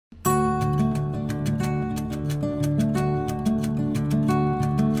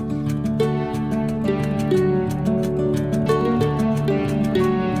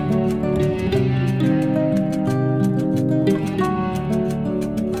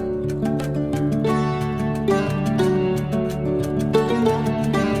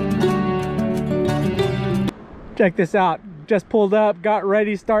Check this out. Just pulled up, got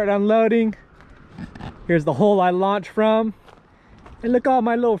ready, started unloading. Here's the hole I launched from. And look, all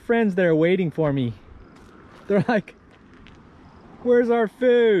my little friends there waiting for me. They're like, where's our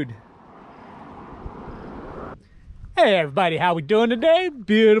food? Hey everybody, how we doing today?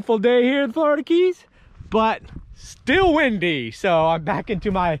 Beautiful day here in the Florida Keys, but still windy. So I'm back into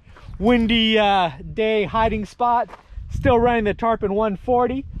my windy day hiding spot. Still running the Tarpon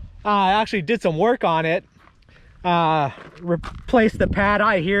 140. I actually did some work on it. Replaced the pad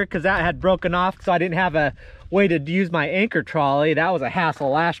eye here because that had broken off, so I didn't have a way to use my anchor trolley. That was a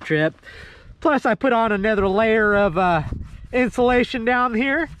hassle last trip. Plus I put on another layer of insulation down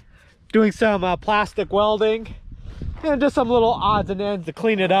here, doing some plastic welding and just some little odds and ends to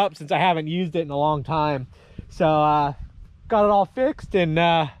clean it up since I haven't used it in a long time. So got it all fixed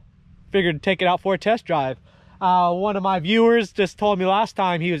and figured to take it out for a test drive. One of my viewers just told me last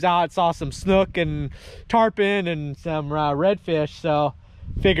time he was out, saw some snook and tarpon and some redfish, so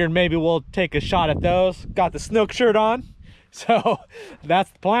figured maybe we'll take a shot at those. Got the snook shirt on, so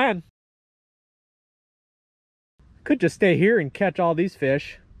that's the plan. Could just stay here and catch all these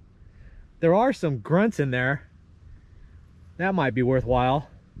fish. There are some grunts in there. That might be worthwhile.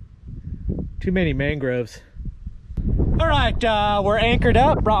 Too many mangroves. All right, we're anchored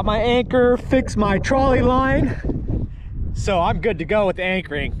up, brought my anchor, fixed my trolley line. So I'm good to go with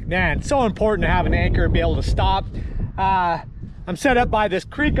anchoring. Man, it's so important to have an anchor and be able to stop. I'm set up by this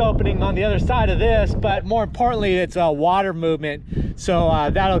creek opening on the other side of this, but more importantly, it's a water movement. So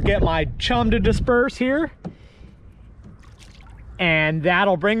that'll get my chum to disperse here. And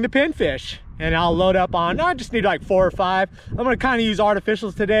that'll bring the pinfish. And I'll load up on, I just need like 4 or 5. I'm gonna kind of use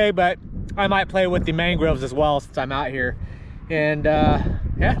artificials today, but I might play with the mangroves as well since I'm out here. And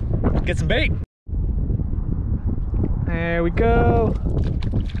yeah, get some bait. There we go.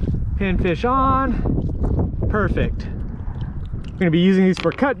 Pinfish on. Perfect. I'm gonna be using these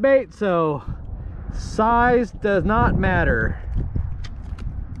for cut bait, so size does not matter.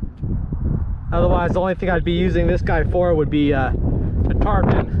 Otherwise, the only thing I'd be using this guy for would be a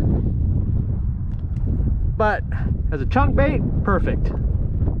tarpon. But as a chunk bait, perfect.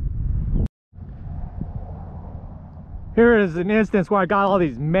 Here is an instance where I got all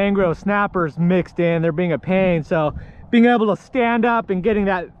these mangrove snappers mixed in. They're being a pain, so being able to stand up and getting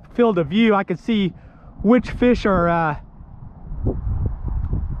that field of view, I can see which fish are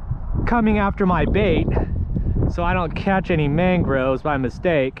coming after my bait, so I don't catch any mangroves by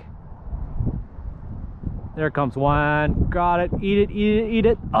mistake. There comes one. Got it. Eat it, eat it, eat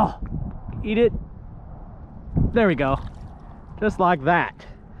it. Oh, eat it. There we go. Just like that.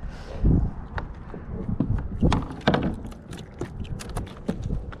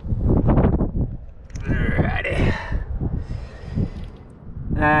 Alrighty.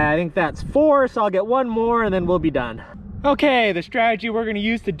 I think that's 4, so I'll get 1 more and then we'll be done. Okay, the strategy we're going to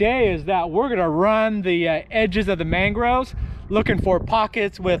use today is that we're going to run the edges of the mangroves, looking for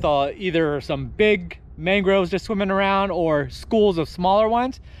pockets with either some big mangroves just swimming around or schools of smaller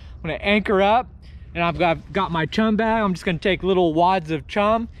ones. I'm going to anchor up, and I've got my chum bag. I'm just going to take little wads of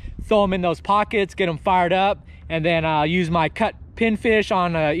chum, throw them in those pockets, get them fired up, and then use my cut pinfish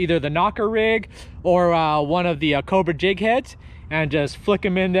on either the knocker rig or one of the cobra jig heads, and just flick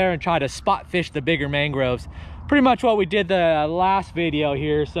them in there and try to spot fish the bigger mangroves. Pretty much what we did the last video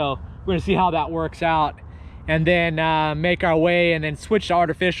here, so we're gonna see how that works out, and then make our way and then switch to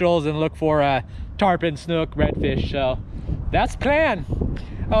artificials and look for tarpon, snook, redfish. So that's the plan.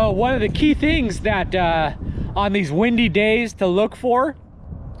 One of the key things that on these windy days to look for,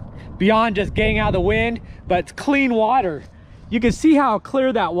 beyond just getting out of the wind, but it's clean water. You can see how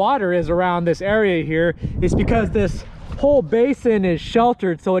clear that water is around this area here. It's because this whole basin is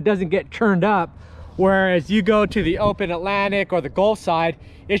sheltered so it doesn't get churned up, whereas you go to the open Atlantic or the Gulf side,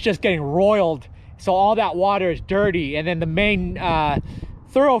 it's just getting roiled, so all that water is dirty, and then the main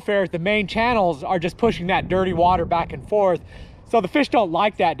thoroughfares, the main channels, are just pushing that dirty water back and forth. So the fish don't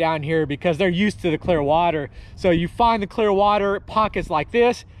like that down here because they're used to the clear water. So you find the clear water pockets like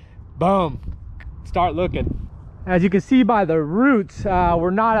this, boom, start looking. As you can see by the roots, we're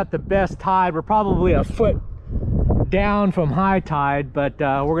not at the best tide. We're probably a foot down from high tide, but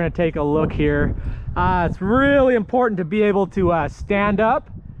we're gonna take a look here. It's really important to be able to stand up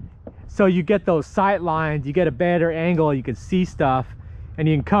so you get those sight lines, you get a better angle, you can see stuff, and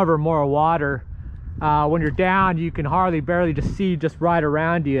you can cover more water. When you're down, you can barely just see just right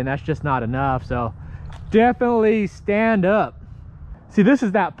around you, and that's just not enough. So definitely stand up. See, this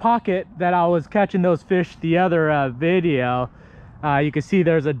is that pocket that I was catching those fish the other video. You can see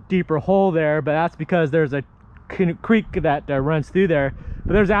there's a deeper hole there, but that's because there's a creek that runs through there,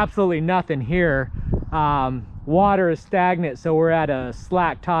 but there's absolutely nothing here. water is stagnant, so we're at a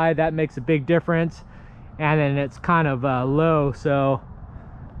slack tide. That makes a big difference. And then it's kind of low, so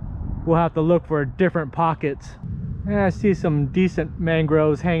we'll have to look for different pockets. And I see some decent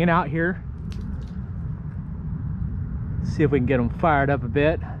mangroves hanging out here. See if we can get them fired up a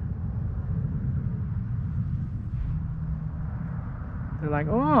bit. They're like,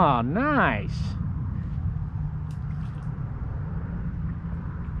 oh, nice.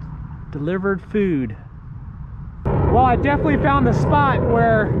 Delivered food. Well, I definitely found the spot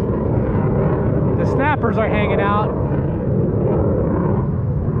where the snappers are hanging out.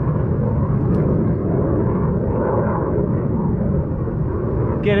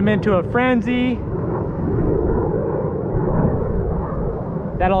 Get them into a frenzy.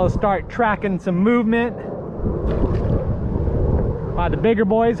 That'll start tracking some movement by the bigger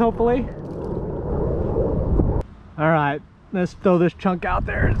boys, hopefully. All right, let's throw this chunk out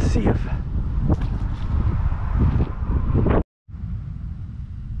there and see if...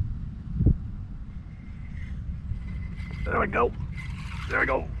 There we go. There we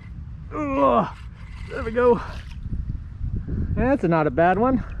go. Ugh. There we go. That's not a bad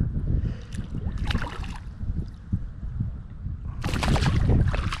one.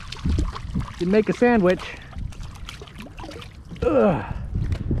 You make a sandwich. Ugh.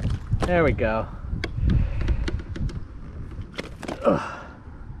 There we go. Ugh.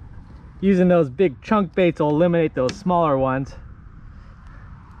 Using those big chunk baits will eliminate those smaller ones.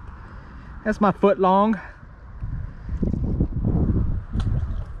 That's my foot long.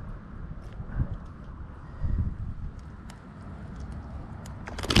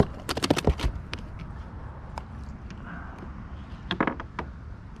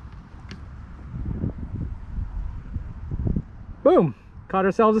 Boom! Caught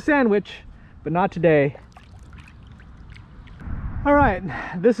ourselves a sandwich, but not today. All right,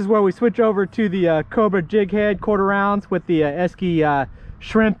 this is where we switch over to the Cobra jig head quarter rounds with the Esky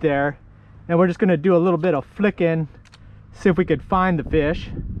shrimp there. And we're just gonna do a little bit of flicking, see if we could find the fish.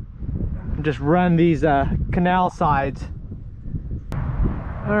 And just run these canal sides.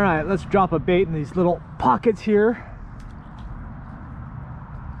 All right, let's drop a bait in these little pockets here.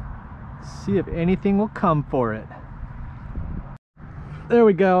 See if anything will come for it. There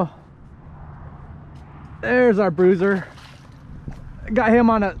we go. There's our bruiser. Got him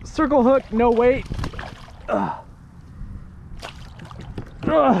on a circle hook, no weight. Ugh.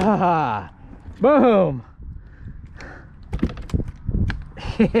 Ugh. Boom.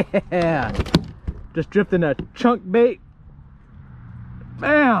 Yeah. Just drifting a chunk bait.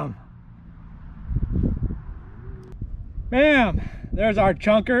 Bam. Bam. There's our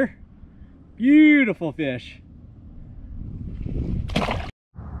chunker. Beautiful fish.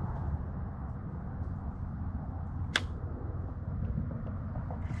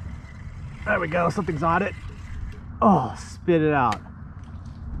 There we go, something's on it. Oh, spit it out.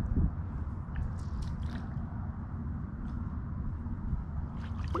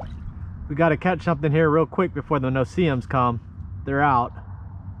 We got to catch something here real quick before the no-see-ums come. They're out.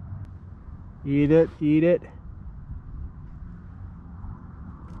 Eat it, eat it.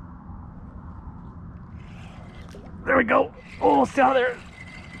 There we go. Oh, it's down there.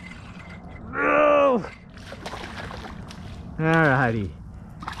 Oh. Alrighty.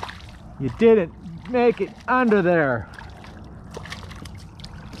 You didn't make it under there.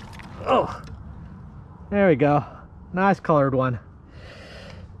 Oh, there we go. Nice colored one.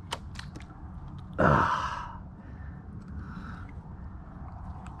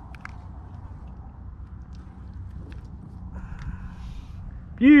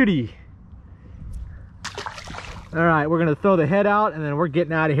 Beauty. All right, we're gonna throw the head out and then we're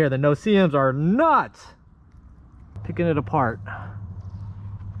getting out of here. The no-see-ums are nuts. Picking it apart.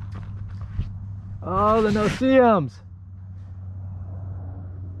 Oh, the no-see-ums.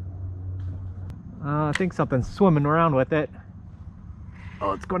 I think something's swimming around with it.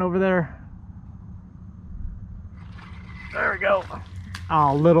 Oh, it's going over there. There we go.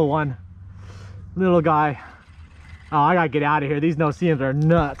 Oh, little one. Little guy. Oh, I gotta get out of here. These no-see-ums are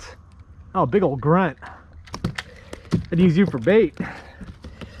nuts. Oh, big old grunt. I'd use you for bait.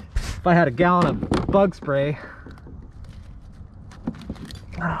 If I had a gallon of bug spray.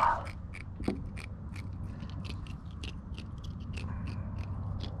 Oh.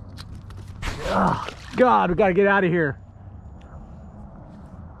 Oh, God, we gotta get out of here.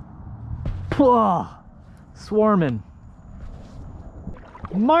 Oh, swarming.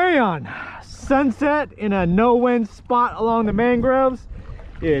 Man, sunset in a no-wind spot along the mangroves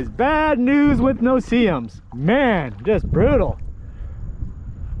is bad news with no-see-ums. Man, just brutal.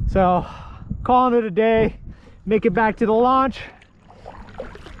 So, calling it a day, make it back to the launch.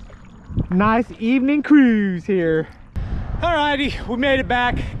 Nice evening cruise here. Alrighty, we made it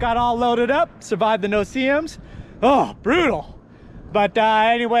back, got all loaded up, survived the no-see-ums. Oh, brutal. But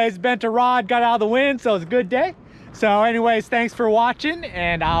anyways, bent a rod, got out of the wind, so it was a good day. So anyways, thanks for watching,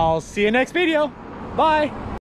 and I'll see you next video. Bye.